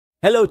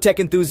Hello tech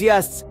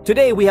enthusiasts!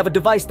 Today we have a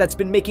device that's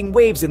been making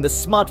waves in the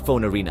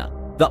smartphone arena,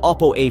 the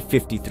Oppo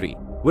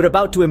A53. We're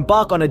about to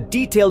embark on a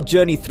detailed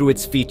journey through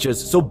its features,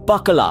 so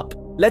buckle up.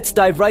 Let's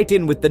dive right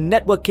in with the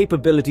network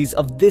capabilities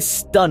of this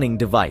stunning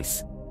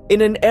device. In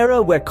an era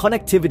where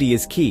connectivity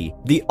is key,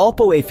 the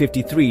Oppo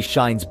A53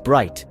 shines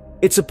bright.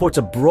 It supports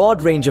a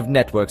broad range of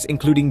networks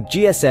including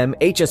GSM,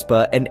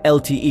 HSPA, and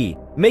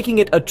LTE, making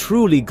it a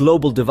truly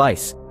global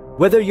device.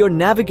 Whether you're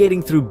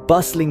navigating through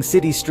bustling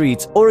city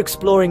streets or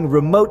exploring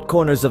remote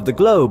corners of the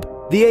globe,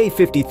 the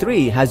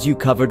A53 has you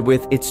covered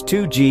with its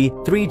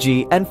 2G,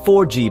 3G, and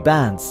 4G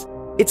bands.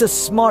 It's a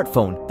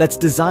smartphone that's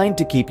designed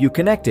to keep you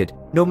connected,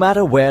 no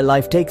matter where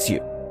life takes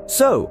you.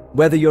 So,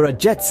 whether you're a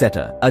jet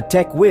setter, a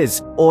tech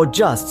whiz, or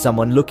just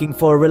someone looking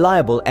for a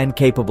reliable and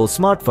capable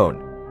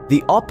smartphone,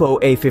 the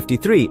Oppo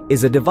A53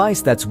 is a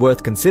device that's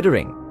worth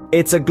considering.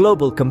 It's a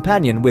global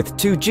companion with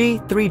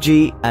 2G,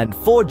 3G, and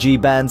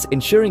 4G bands,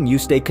 ensuring you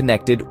stay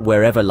connected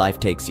wherever life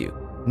takes you.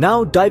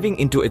 Now diving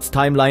into its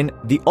timeline,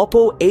 the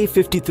Oppo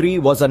A53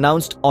 was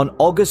announced on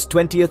August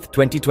 20th,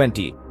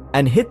 2020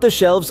 and hit the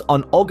shelves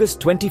on August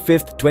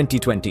 25th,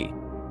 2020.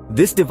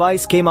 This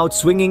device came out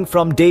swinging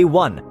from day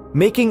one,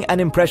 making an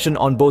impression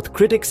on both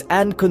critics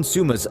and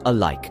consumers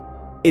alike.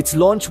 Its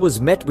launch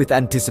was met with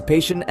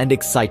anticipation and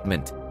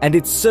excitement, and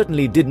it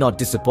certainly did not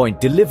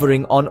disappoint,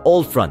 delivering on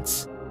all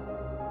fronts.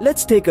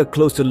 Let's take a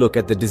closer look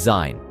at the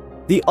design.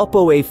 The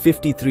Oppo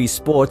A53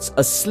 sports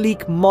a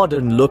sleek,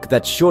 modern look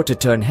that's sure to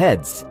turn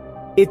heads.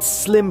 Its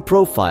slim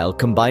profile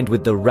combined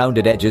with the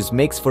rounded edges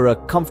makes for a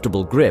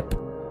comfortable grip.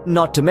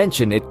 Not to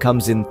mention it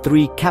comes in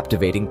three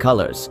captivating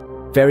colors: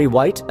 fairy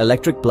white,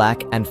 electric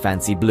black, and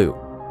fancy blue.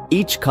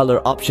 Each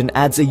color option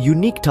adds a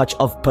unique touch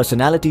of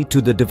personality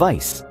to the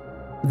device.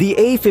 The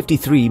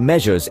A53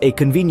 measures a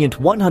convenient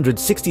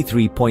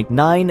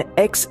 163.9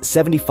 x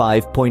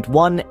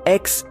 75.1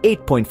 x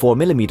 8.4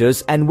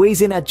 mm and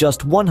weighs in at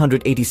just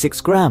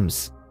 186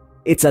 grams.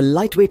 It's a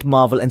lightweight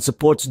marvel and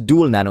supports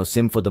dual nano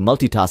SIM for the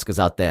multitaskers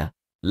out there.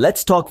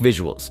 Let's talk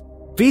visuals.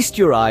 Feast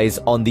your eyes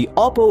on the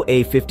Oppo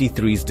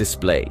A53's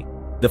display.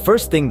 The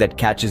first thing that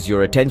catches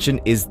your attention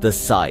is the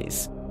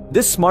size.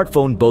 This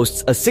smartphone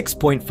boasts a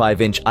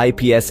 6.5-inch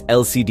IPS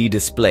LCD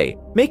display,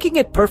 making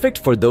it perfect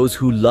for those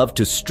who love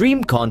to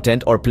stream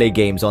content or play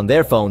games on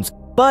their phones.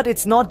 But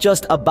it's not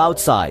just about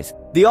size.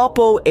 The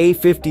Oppo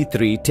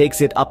A53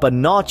 takes it up a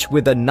notch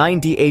with a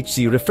 90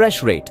 Hz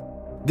refresh rate.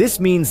 This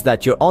means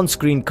that your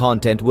on-screen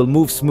content will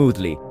move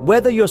smoothly,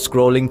 whether you're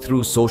scrolling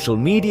through social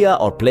media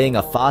or playing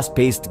a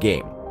fast-paced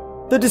game.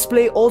 The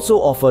display also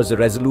offers a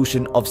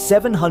resolution of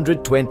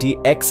 720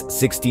 x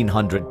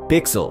 1600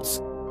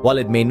 pixels. While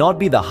it may not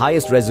be the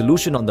highest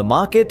resolution on the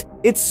market,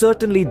 it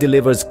certainly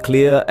delivers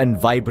clear and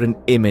vibrant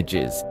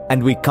images.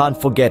 And we can't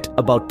forget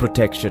about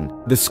protection.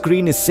 The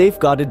screen is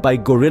safeguarded by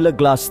Gorilla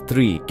Glass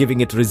 3,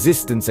 giving it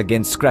resistance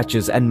against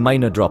scratches and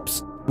minor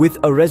drops. With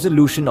a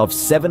resolution of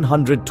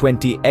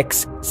 720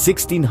 x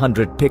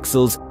 1600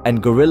 pixels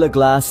and Gorilla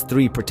Glass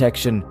 3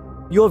 protection,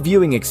 your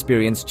viewing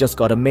experience just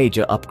got a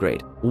major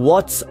upgrade.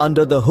 What's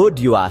under the hood,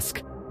 you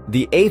ask?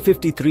 The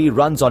A53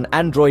 runs on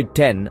Android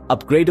 10,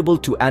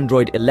 upgradable to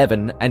Android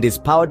 11, and is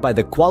powered by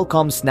the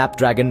Qualcomm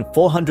Snapdragon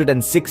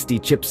 460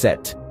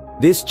 chipset.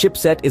 This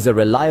chipset is a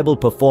reliable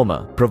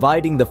performer,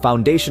 providing the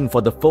foundation for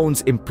the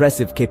phone's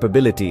impressive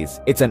capabilities.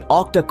 It's an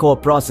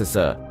octa-core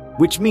processor,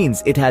 which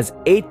means it has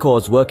 8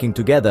 cores working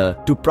together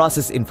to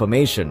process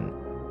information.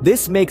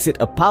 This makes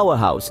it a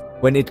powerhouse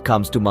when it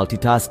comes to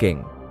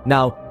multitasking.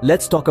 Now,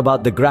 let's talk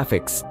about the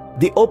graphics.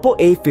 The Oppo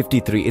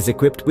A53 is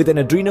equipped with an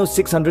Adreno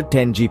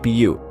 610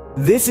 GPU.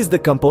 This is the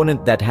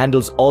component that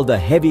handles all the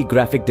heavy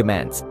graphic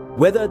demands,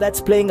 whether that's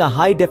playing a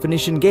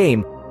high-definition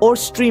game or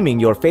streaming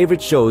your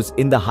favorite shows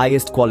in the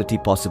highest quality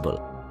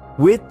possible.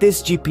 With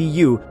this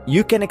GPU,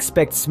 you can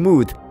expect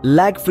smooth,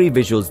 lag-free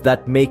visuals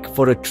that make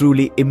for a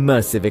truly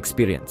immersive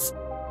experience.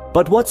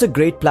 But what's a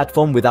great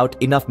platform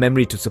without enough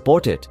memory to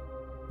support it?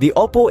 The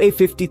Oppo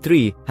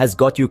A53 has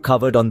got you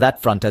covered on that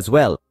front as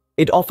well.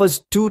 It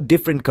offers 2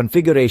 different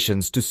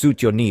configurations to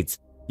suit your needs.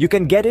 You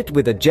can get it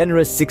with a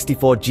generous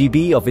 64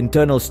 GB of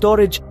internal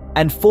storage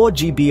and 4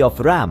 GB of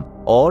RAM,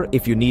 or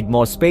if you need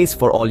more space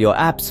for all your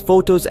apps,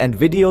 photos and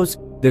videos,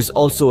 there's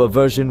also a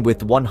version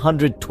with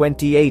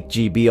 128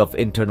 GB of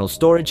internal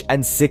storage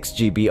and 6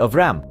 GB of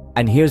RAM.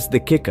 And here's the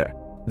kicker.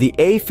 The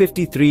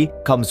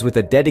A53 comes with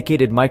a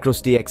dedicated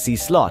microSD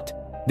slot.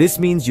 This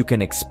means you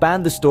can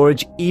expand the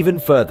storage even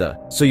further,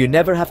 so you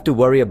never have to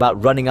worry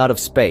about running out of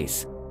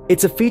space.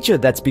 It's a feature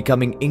that's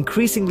becoming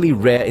increasingly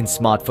rare in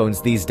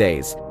smartphones these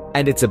days,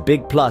 and it's a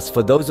big plus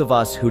for those of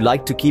us who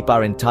like to keep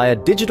our entire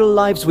digital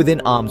lives within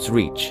arm's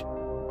reach.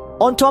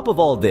 On top of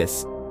all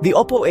this, the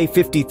Oppo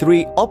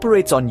A53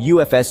 operates on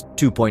UFS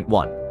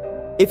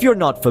 2.1. If you're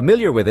not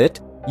familiar with it,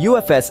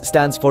 UFS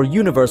stands for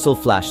Universal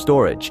Flash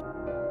Storage,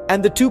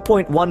 and the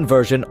 2.1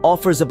 version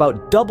offers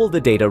about double the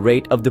data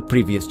rate of the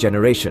previous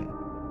generation.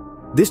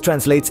 This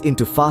translates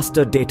into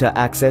faster data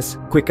access,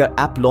 quicker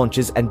app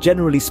launches, and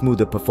generally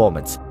smoother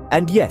performance.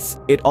 And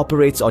yes, it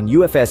operates on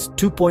UFS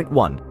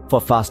 2.1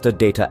 for faster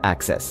data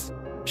access.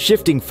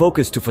 Shifting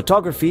focus to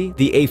photography,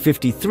 the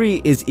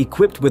A53 is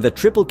equipped with a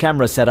triple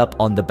camera setup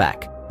on the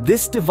back.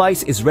 This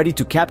device is ready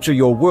to capture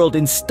your world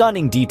in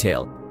stunning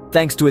detail,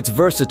 thanks to its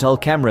versatile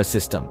camera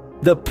system.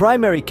 The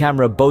primary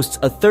camera boasts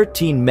a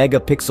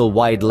 13-megapixel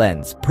wide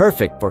lens,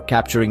 perfect for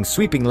capturing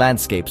sweeping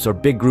landscapes or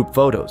big group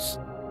photos.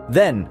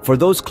 Then, for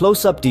those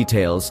close-up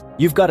details,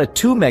 you've got a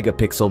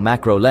 2-megapixel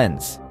macro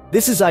lens.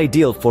 This is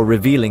ideal for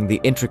revealing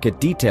the intricate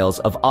details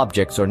of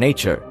objects or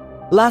nature.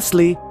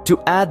 Lastly,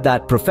 to add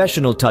that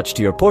professional touch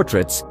to your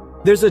portraits,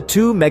 there's a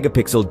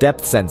 2-megapixel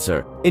depth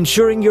sensor,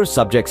 ensuring your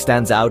subject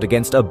stands out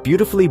against a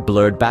beautifully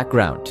blurred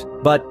background.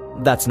 But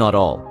that's not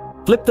all.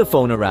 Flip the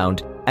phone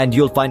around, and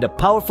you'll find a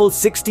powerful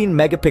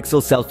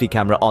 16-megapixel selfie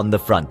camera on the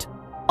front.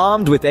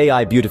 Armed with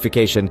AI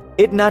beautification,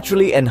 it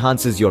naturally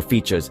enhances your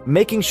features,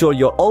 making sure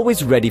you're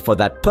always ready for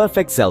that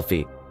perfect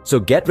selfie. So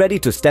get ready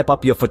to step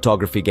up your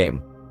photography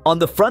game. On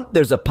the front,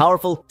 there's a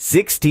powerful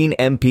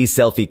 16MP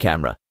selfie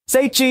camera.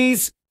 Say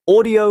cheese!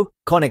 Audio,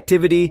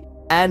 connectivity,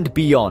 and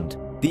beyond.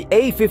 The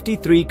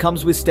A53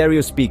 comes with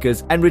stereo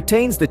speakers and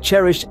retains the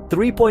cherished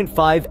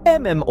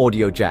 3.5mm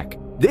audio jack.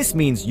 This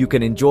means you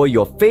can enjoy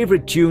your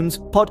favorite tunes,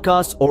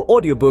 podcasts, or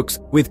audiobooks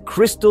with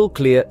crystal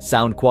clear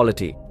sound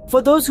quality.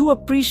 For those who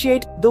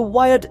appreciate the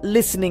wired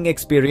listening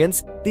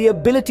experience, the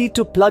ability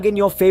to plug in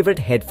your favorite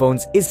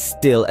headphones is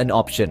still an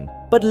option.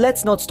 But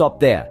let's not stop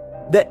there.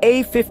 The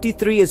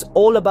A53 is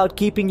all about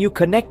keeping you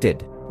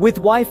connected. With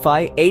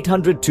Wi-Fi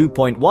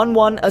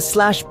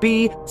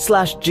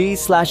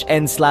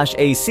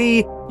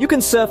 802.11/B/G/N/AC, you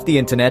can surf the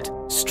internet,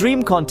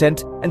 stream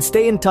content, and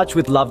stay in touch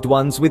with loved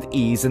ones with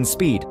ease and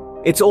speed.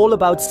 It's all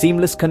about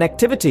seamless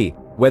connectivity,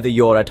 whether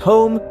you're at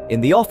home,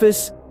 in the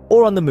office,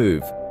 or on the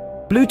move.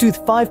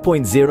 Bluetooth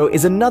 5.0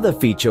 is another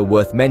feature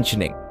worth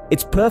mentioning.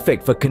 It's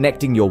perfect for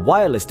connecting your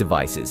wireless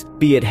devices,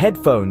 be it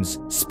headphones,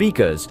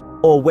 speakers,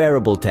 or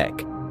wearable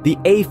tech. The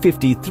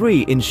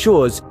A53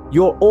 ensures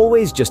you're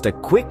always just a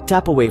quick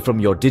tap away from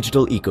your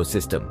digital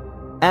ecosystem.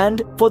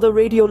 And for the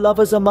radio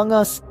lovers among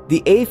us,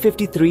 the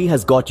A53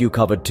 has got you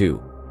covered too.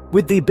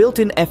 With the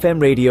built-in FM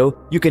radio,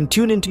 you can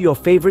tune into your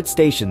favorite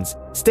stations,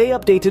 stay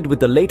updated with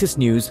the latest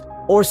news,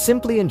 or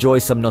simply enjoy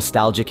some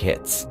nostalgic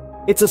hits.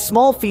 It's a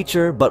small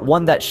feature, but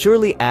one that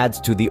surely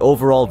adds to the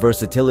overall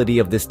versatility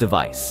of this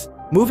device.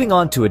 Moving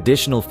on to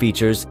additional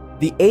features,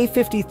 the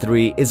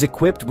A53 is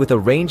equipped with a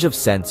range of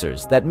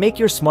sensors that make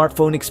your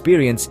smartphone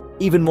experience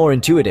even more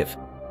intuitive.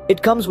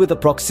 It comes with a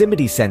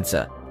proximity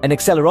sensor, an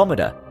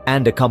accelerometer,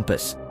 and a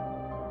compass.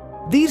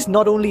 These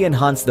not only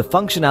enhance the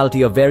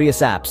functionality of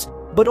various apps,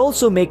 but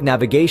also make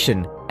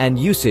navigation and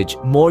usage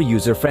more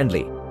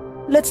user-friendly.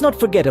 Let's not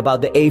forget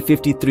about the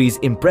A53's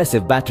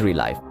impressive battery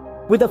life.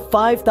 With a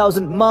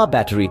 5000 mAh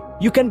battery,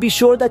 you can be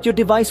sure that your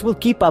device will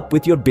keep up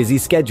with your busy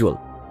schedule.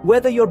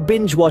 Whether you're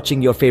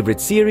binge-watching your favorite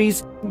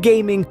series,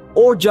 gaming,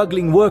 or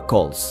juggling work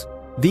calls,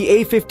 the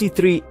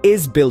A53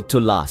 is built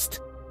to last.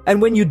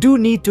 And when you do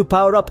need to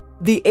power up,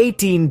 the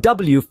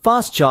 18W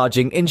fast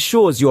charging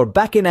ensures you're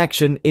back in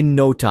action in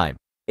no time.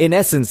 In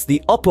essence,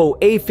 the Oppo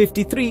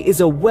A53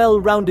 is a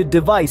well-rounded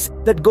device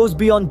that goes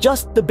beyond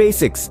just the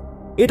basics.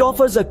 It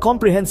offers a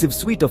comprehensive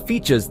suite of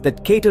features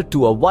that cater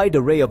to a wide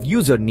array of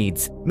user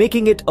needs,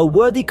 making it a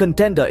worthy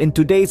contender in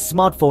today's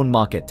smartphone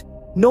market.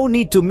 No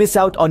need to miss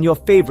out on your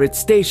favorite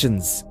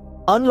stations.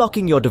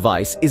 Unlocking your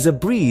device is a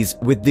breeze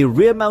with the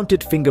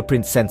rear-mounted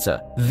fingerprint sensor.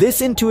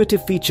 This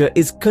intuitive feature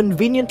is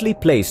conveniently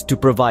placed to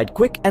provide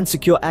quick and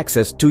secure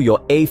access to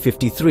your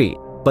A53.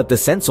 But the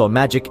sensor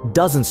magic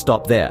doesn't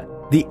stop there.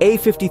 The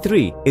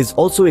A53 is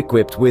also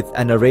equipped with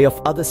an array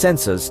of other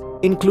sensors,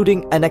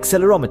 including an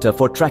accelerometer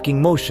for tracking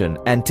motion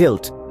and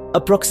tilt, a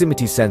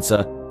proximity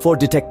sensor for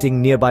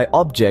detecting nearby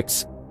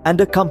objects,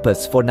 and a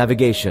compass for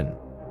navigation.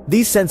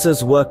 These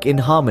sensors work in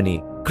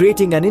harmony,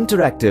 creating an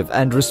interactive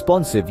and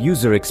responsive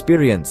user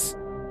experience.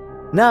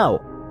 Now,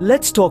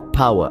 let's talk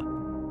power.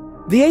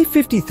 The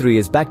A53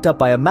 is backed up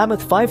by a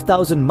mammoth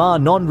 5000 mAh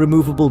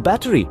non-removable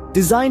battery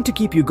designed to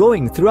keep you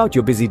going throughout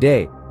your busy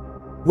day.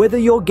 Whether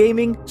you're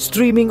gaming,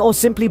 streaming, or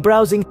simply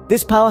browsing,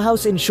 this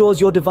powerhouse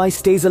ensures your device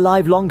stays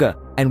alive longer.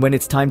 And when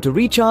it's time to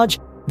recharge,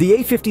 the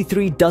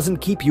A53 doesn't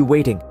keep you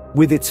waiting.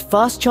 With its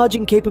fast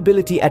charging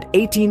capability at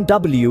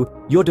 18W,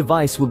 your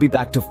device will be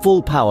back to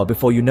full power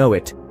before you know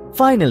it.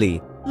 Finally,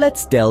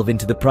 let's delve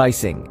into the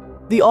pricing.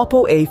 The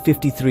Oppo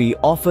A53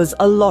 offers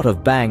a lot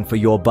of bang for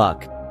your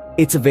buck.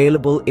 It's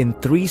available in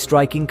 3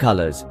 striking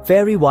colors: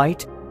 fairy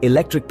white,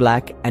 electric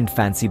black, and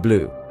fancy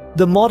blue.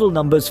 The model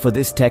numbers for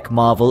this tech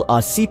marvel are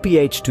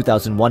CPH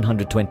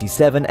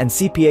 2127 and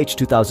CPH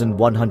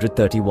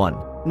 2131.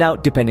 Now,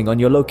 depending on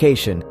your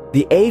location,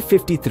 the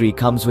A53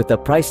 comes with a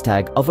price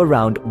tag of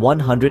around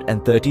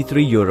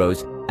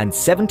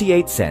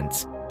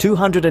 €133.78,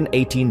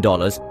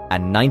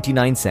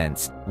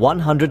 $218.99,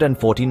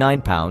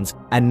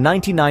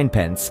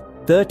 £149.99,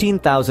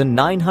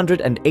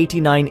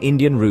 13,989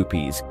 Indian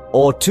rupees,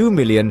 or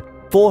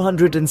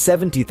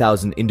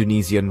 2,470,000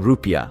 Indonesian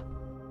rupiah.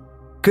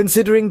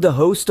 Considering the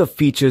host of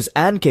features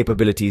and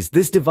capabilities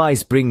this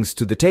device brings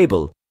to the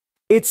table,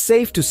 it's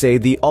safe to say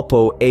the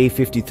Oppo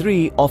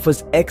A53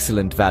 offers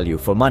excellent value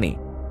for money.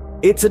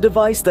 It's a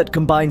device that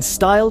combines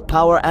style,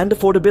 power, and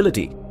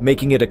affordability,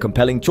 making it a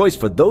compelling choice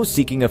for those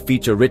seeking a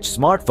feature-rich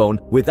smartphone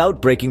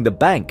without breaking the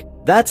bank.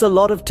 That's a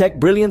lot of tech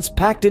brilliance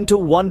packed into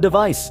one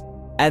device.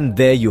 And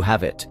there you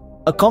have it.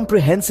 A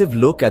comprehensive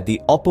look at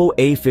the Oppo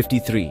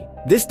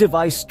A53. This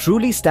device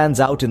truly stands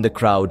out in the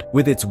crowd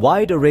with its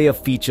wide array of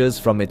features,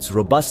 from its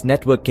robust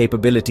network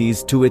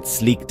capabilities to its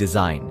sleek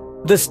design.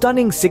 The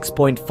stunning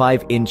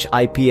 6.5-inch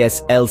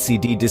IPS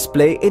LCD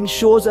display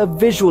ensures a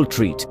visual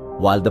treat,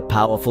 while the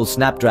powerful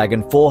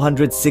Snapdragon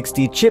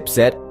 460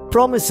 chipset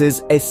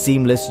promises a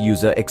seamless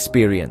user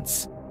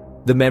experience.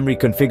 The memory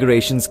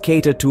configurations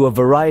cater to a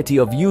variety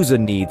of user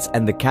needs,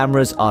 and the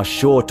cameras are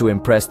sure to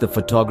impress the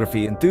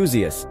photography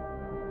enthusiasts.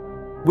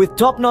 With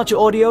top-notch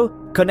audio,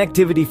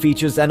 connectivity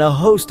features, and a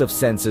host of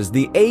sensors,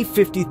 the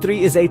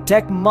A53 is a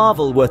tech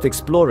marvel worth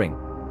exploring.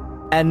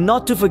 And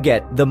not to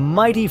forget, the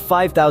mighty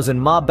 5000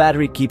 mAh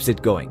battery keeps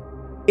it going.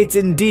 It's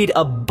indeed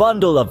a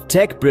bundle of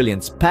tech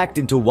brilliance packed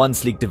into one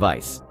sleek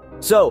device.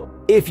 So,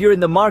 if you're in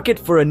the market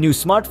for a new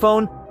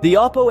smartphone, the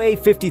Oppo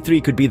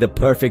A53 could be the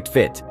perfect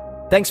fit.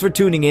 Thanks for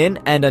tuning in,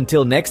 and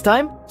until next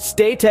time,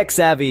 stay tech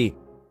savvy.